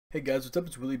Hey guys, what's up?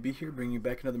 It's Willy B here, bringing you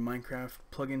back another Minecraft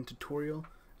plugin tutorial.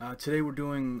 Today we're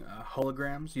doing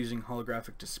holograms using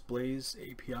Holographic Displays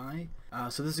API.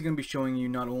 So this is going to be showing you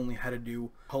not only how to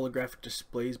do holographic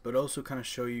displays, but also kind of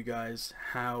show you guys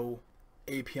how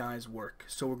APIs work.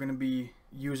 So we're going to be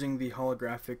using the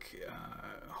Holographic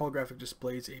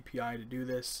Displays API to do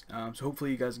this. So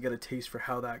hopefully you guys get a taste for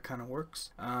how that kind of works.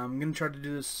 I'm going to try to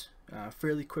do this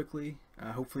fairly quickly.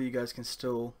 Hopefully you guys can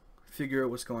still figure out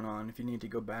what's going on. If you need to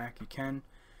go back, you can.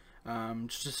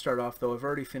 Just to start off though, I've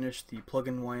already finished the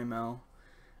plugin YML.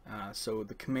 So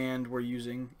the command we're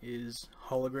using is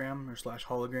hologram or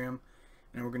 /hologram,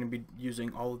 and we're going to be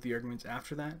using all of the arguments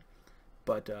after that.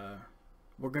 But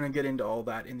we're going to get into all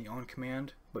that in the on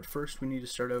command. But first we need to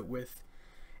start out with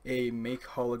a make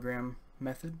hologram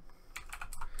method.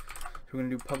 So we're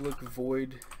going to do public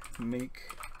void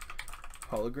make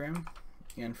hologram,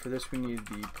 and for this we need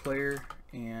the player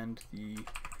and the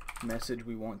message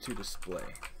we want to display.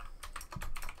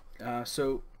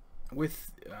 So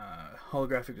with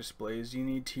holographic displays, you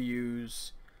need to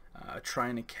use try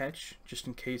and a catch, just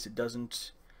in case it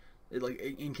doesn't,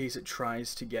 in case it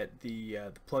tries to get the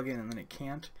plugin and then it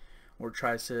can't, or it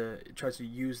tries to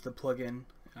use the plugin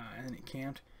and then it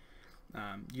can't.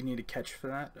 You need a catch for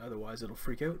that, otherwise it'll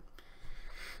freak out.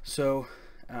 So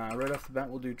right off the bat,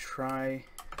 we'll do try,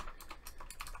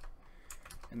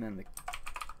 and then the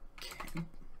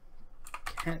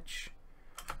catch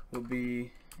will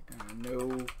be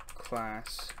no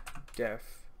class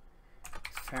def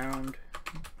found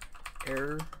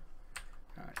error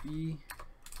e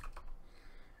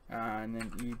and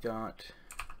then e dot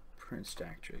print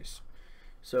stack trace.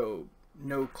 So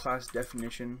no class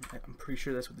definition, I'm pretty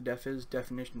sure that's what the def is,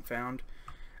 definition found.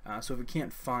 So if we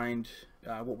can't find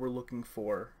what we're looking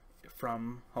for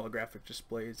from holographic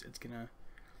displays, it's gonna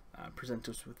present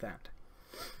us with that.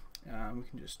 We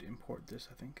can just import this,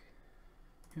 I think.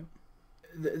 Yep.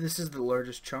 This is the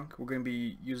largest chunk. We're going to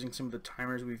be using some of the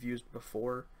timers we've used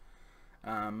before,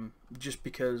 just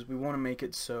because we want to make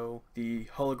it so the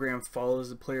hologram follows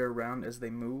the player around as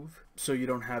they move, so you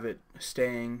don't have it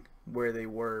staying where they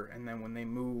were and then when they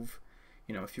move,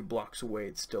 you know, a few blocks away,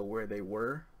 it's still where they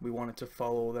were. We want it to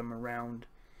follow them around,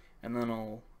 and then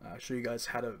I'll show you guys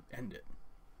how to end it.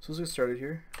 So let's get started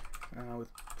here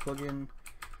with plugin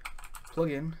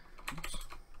oops,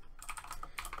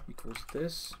 equals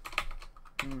this,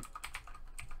 and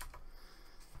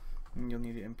you'll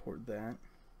need to import that.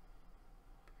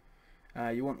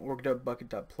 You want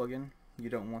org.bukkit.plugin. You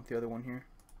don't want the other one here.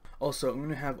 Also, I'm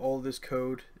going to have all this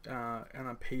code on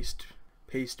a paste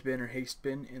bin or haste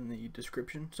bin in the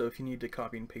description, so if you need to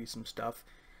copy and paste some stuff,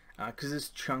 because this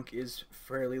chunk is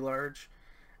fairly large,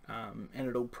 and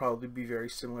it'll probably be very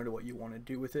similar to what you want to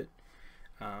do with it.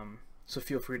 So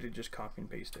feel free to just copy and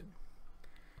paste it.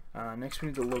 Next we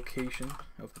need the location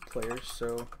of the player,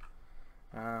 so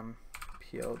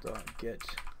pl.get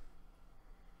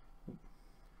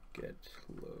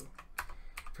low.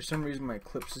 For some reason my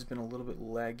Eclipse has been a little bit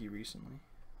laggy recently.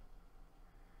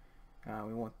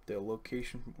 We want the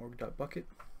location from org.bukkit.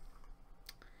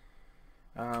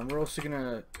 We're also going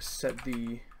to set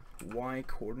the y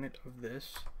coordinate of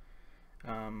this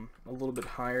a little bit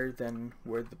higher than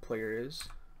where the player is.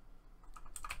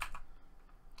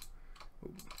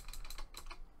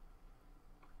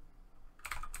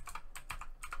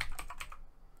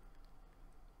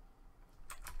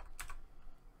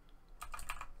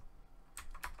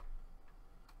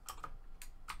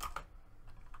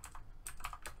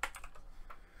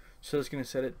 So it's going to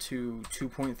set it to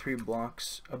 2.3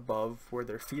 blocks above where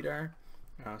their feet are,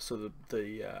 so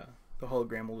the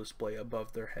hologram will display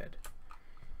above their head.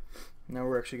 Now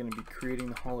we're actually going to be creating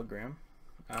the hologram.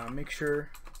 Make sure,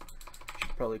 I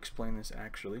should probably explain this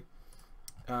actually.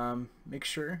 Make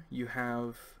sure you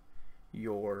have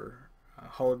your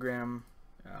holographic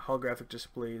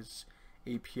displays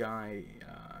API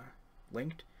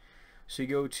linked. So you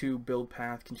go to build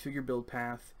path, configure build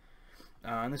path,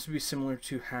 and this would be similar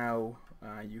to how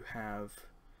you have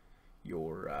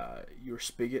your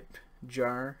Spigot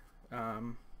jar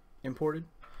imported.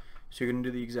 So you're going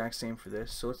to do the exact same for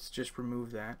this. So let's just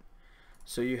remove that.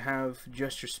 So you have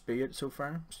just your Spigot so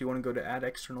far. So you want to go to add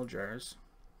external jars,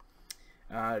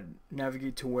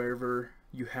 navigate to wherever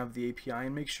you have the API,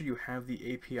 and make sure you have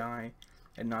the API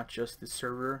and not just the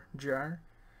server jar.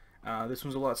 This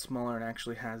one's a lot smaller and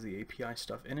actually has the API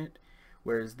stuff in it,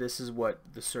 whereas this is what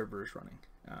the server is running.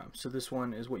 So this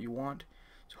one is what you want.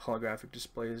 So holographic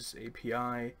displays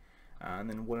API, and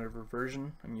then whatever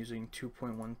version. I'm using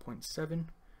 2.1.7.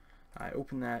 I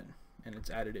open that and it's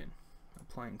added in.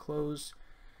 Apply and close,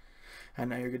 and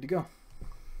now you're good to go.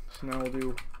 So now we'll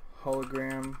do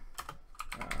hologram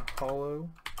holo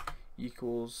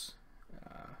equals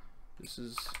this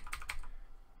is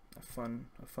a fun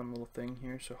little thing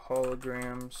here. So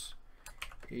holograms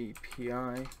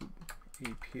API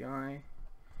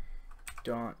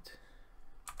dot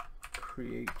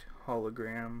create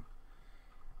hologram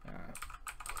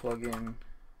plugin,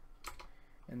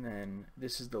 and then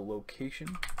this is the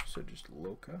location, so just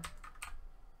loca,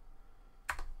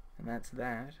 and that's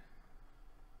that.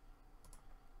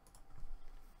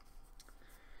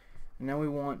 Now we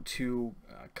want to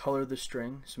color the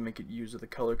string, so make it use of the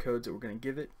color codes that we're going to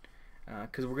give it,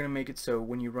 because we're going to make it so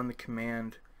when you run the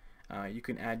command you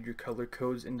can add your color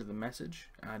codes into the message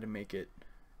to make it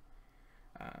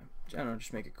I don't know,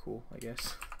 just make it cool, I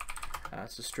guess.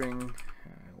 It's a string,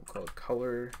 we'll call it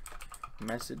color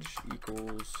message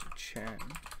equals chat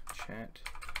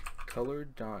color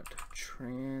dot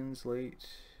translate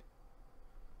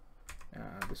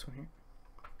this one here,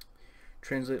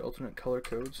 translate alternate color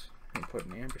codes, and put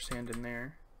an ampersand in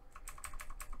there,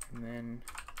 and then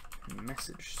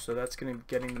message. So that's going to be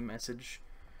getting the message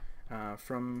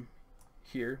from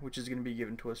here, which is going to be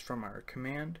given to us from our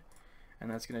command, and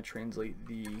that's going to translate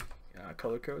the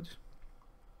color codes.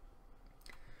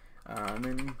 And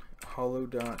then holo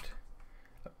dot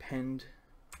append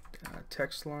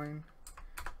text line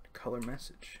color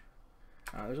message.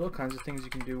 There's all kinds of things you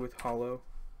can do with holo.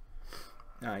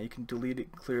 You can delete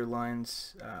it, clear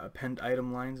lines, append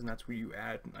item lines, and that's where you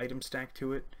add an item stack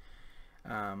to it.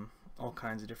 All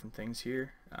kinds of different things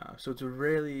here. So it's a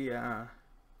really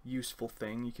useful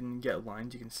thing. You can get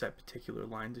lines, you can set particular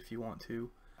lines if you want to.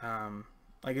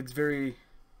 Like, it's very,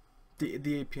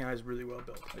 the API is really well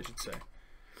built, I should say.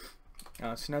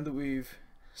 So now that we've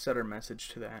set our message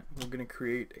to that, we're going to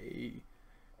create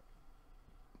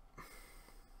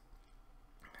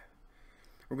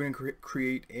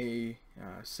a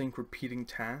sync repeating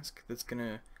task that's going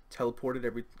to teleport it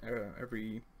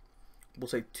every we'll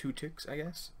say 2 ticks, I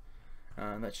guess.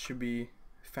 And that should be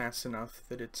fast enough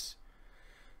that it's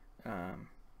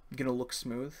gonna look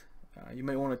smooth. You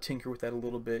might want to tinker with that a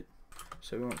little bit.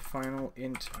 So we want final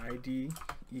int id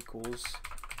equals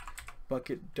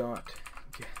bucket dot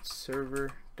get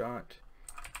server dot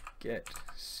get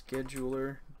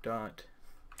scheduler dot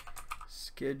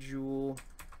schedule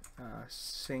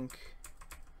sync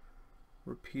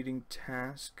repeating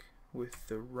task with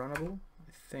the runnable,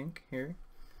 I think, here.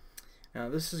 Now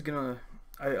this is gonna,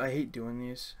 I hate doing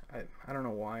these, I don't know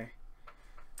why,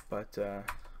 but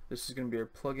this is gonna be our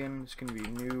plugin. It's gonna be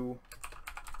new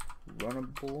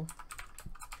runnable,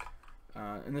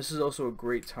 and this is also a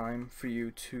great time for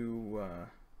you to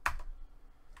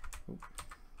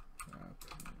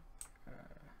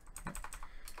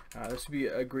this would be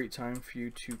a great time for you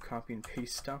to copy and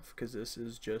paste stuff, because this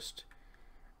is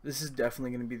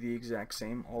definitely going to be the exact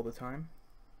same all the time.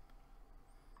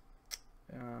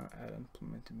 Add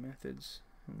implemented methods,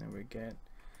 and then we get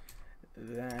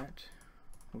that,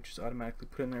 which is automatically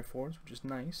put in there for us, which is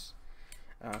nice.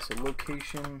 So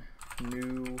location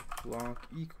new lock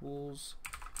equals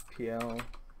pl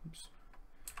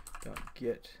dot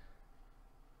get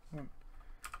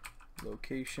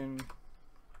location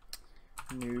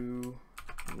new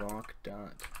lock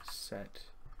dot set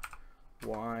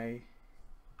y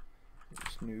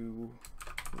is new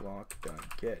lock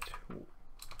dot get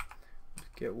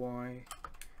y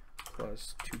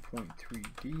plus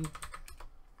 2.3d,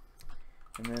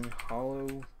 and then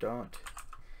holo dot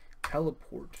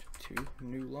teleport to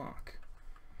new lock.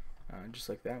 Just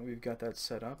like that, we've got that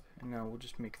set up, and now we'll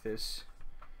just make this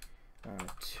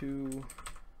too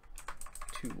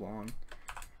long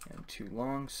and too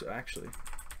long. So actually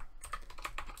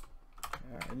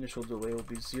initial delay will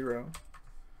be 0,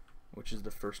 which is the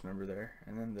first number there,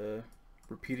 and then the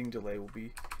repeating delay will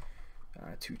be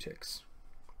 2 ticks.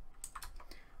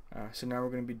 So now we're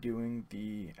going to be doing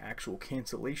the actual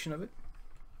cancellation of it.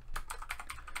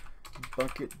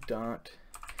 Bucket dot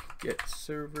get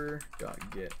server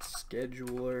dot get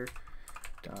scheduler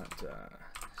dot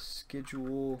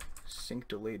schedule sync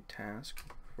delayed task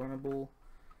runnable,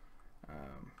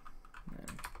 and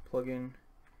then plugin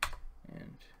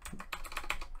and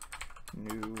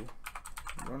new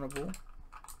runnable,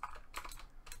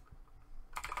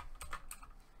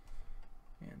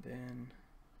 and then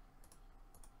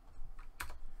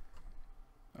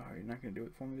you're not going to do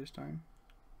it for me this time?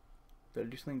 Better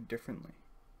do something differently.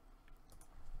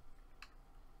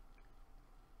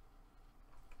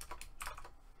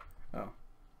 Oh,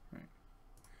 right.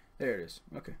 There it is.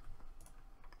 Okay.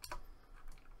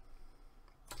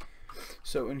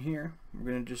 So in here,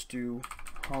 we're going to just do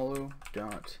holo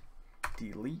dot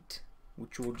delete,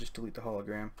 which will just delete the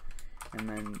hologram, and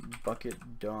then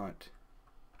bucket dot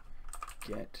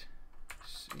get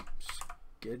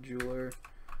scheduler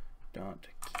dot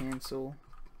cancel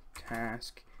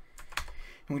task,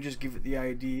 and we just give it the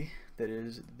ID that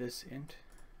is this int,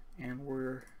 and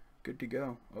we're good to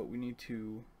go. Oh, we need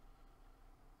to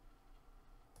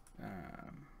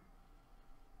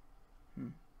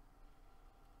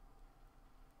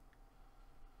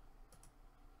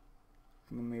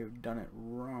we may have done it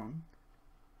wrong.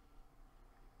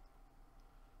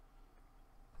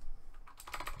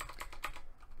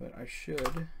 But I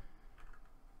should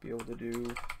be able to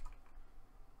do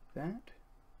that.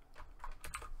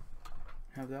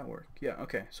 Have that work. Yeah,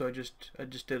 okay. So I just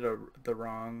did the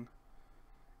wrong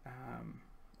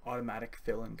automatic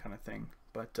fill-in kind of thing.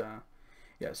 But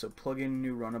yeah, so plug in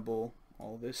new runnable,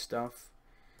 all this stuff,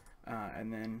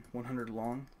 and then 100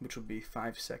 long, which will be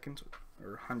 5 seconds,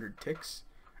 or 100 ticks.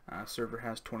 Server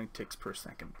has 20 ticks per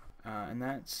second, and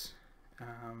that's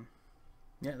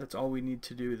yeah, that's all we need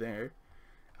to do there.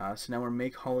 So now our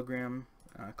make hologram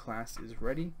class is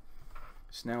ready.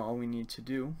 So now all we need to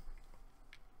do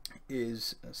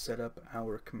is set up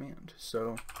our command.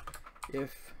 So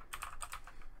if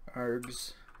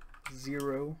args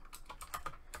 0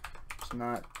 is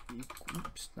not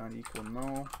equal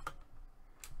null,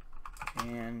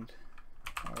 and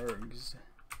args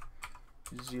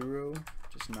 0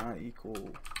 does not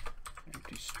equal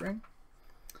empty string.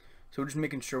 So we're just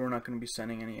making sure we're not going to be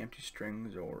sending any empty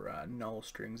strings or null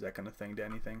strings, that kind of thing, to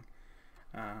anything.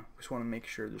 Just want to make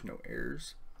sure there's no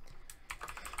errors.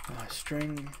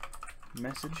 String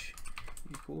message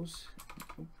equals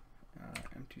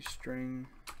empty string.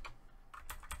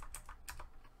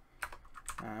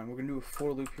 We're going to do a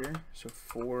for loop here. So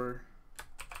for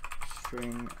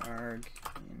string arg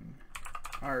in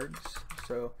args.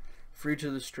 So for each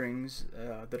of the strings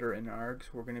that are in args,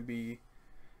 we're going to be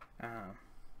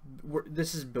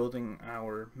this is building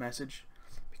our message,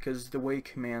 because the way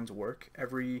commands work,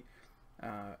 every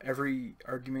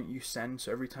argument you send,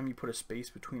 so every time you put a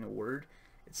space between a word,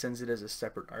 it sends it as a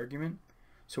separate argument.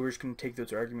 So we're just going to take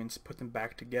those arguments, put them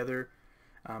back together,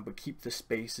 but keep the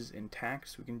spaces intact,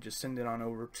 so we can just send it on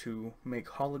over to make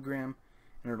hologram,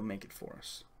 and it'll make it for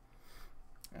us.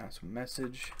 So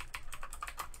message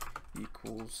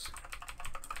equals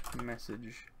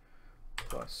message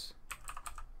plus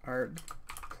arg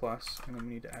plus, and then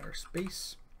we need to add our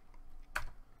space.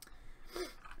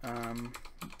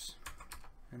 Oops.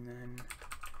 And then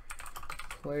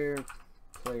player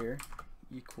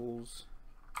equals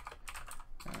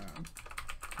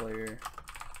player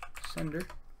sender.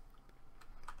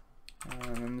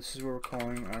 And then this is where we're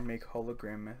calling our make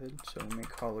hologram method. So make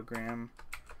hologram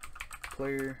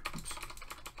player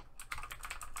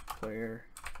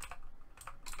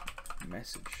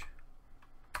message.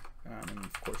 And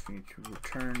of course we need to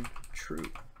return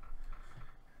true.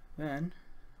 Then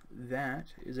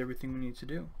that is everything we need to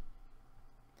do.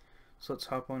 So let's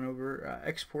hop on over,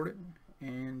 export it,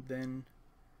 and then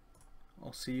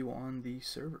I'll see you on the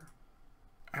server.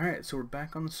 Alright, so we're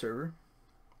back on the server,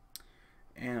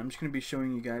 and I'm just going to be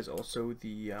showing you guys also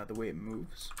the way it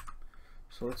moves.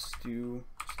 So let's do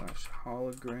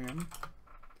 /hologram.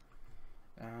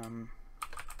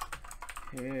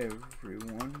 Hey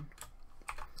everyone,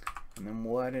 and then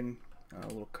we'll add in a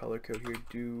little color code here.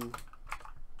 Do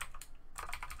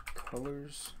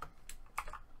colors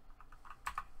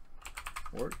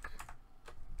work?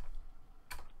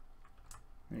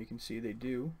 And you can see they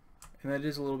do, and that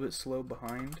is a little bit slow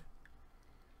behind,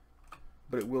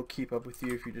 but it will keep up with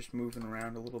you if you're just moving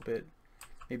around a little bit.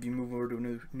 Maybe you move over to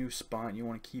a new spot and you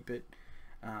want to keep it,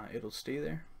 it'll stay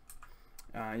there.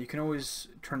 You can always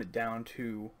turn it down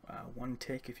to 1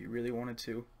 tick if you really wanted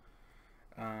to.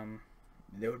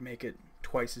 That would make it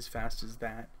twice as fast as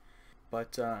that.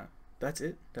 But that's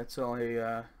it. That's all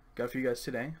I got for you guys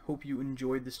today. Hope you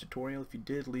enjoyed this tutorial. If you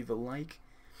did, leave a like.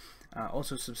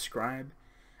 Also subscribe.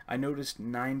 I noticed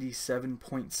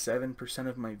 97.7%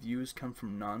 of my views come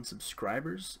from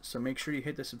non-subscribers, so make sure you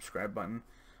hit the subscribe button.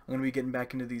 I'm going to be getting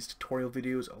back into these tutorial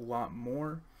videos a lot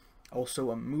more.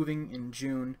 Also, I'm moving in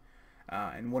June,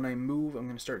 and when I move, I'm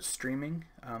going to start streaming.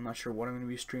 I'm not sure what I'm going to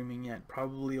be streaming yet.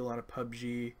 Probably a lot of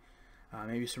PUBG,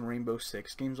 maybe some Rainbow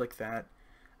Six, games like that,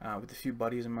 with a few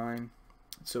buddies of mine.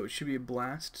 So it should be a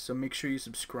blast, so make sure you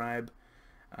subscribe,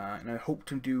 and I hope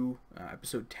to do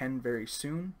episode 10 very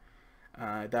soon.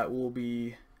 That will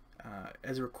be,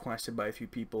 as requested by a few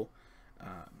people,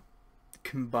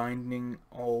 combining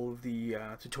all of the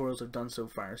tutorials I've done so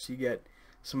far, so you get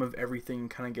some of everything,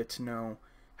 kind of get to know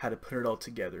how to put it all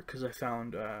together. Because I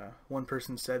found one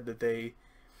person said that they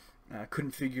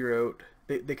couldn't figure out,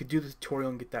 they could do the tutorial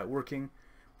and get that working,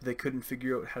 but they couldn't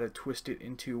figure out how to twist it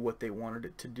into what they wanted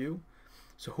it to do.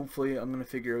 So hopefully I'm going to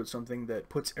figure out something that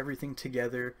puts everything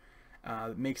together,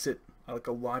 makes it like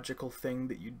a logical thing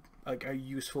that you like, a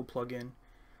useful plugin,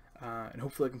 and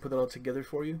hopefully I can put that all together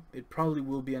for you. It probably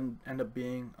will be end up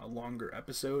being a longer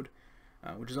episode,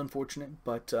 which is unfortunate,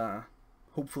 but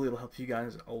hopefully it'll help you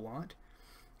guys a lot.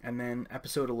 And then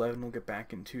episode 11 we'll get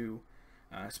back into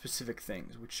specific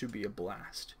things, which should be a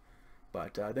blast.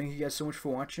 But thank you guys so much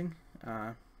for watching.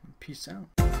 Peace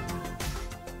out.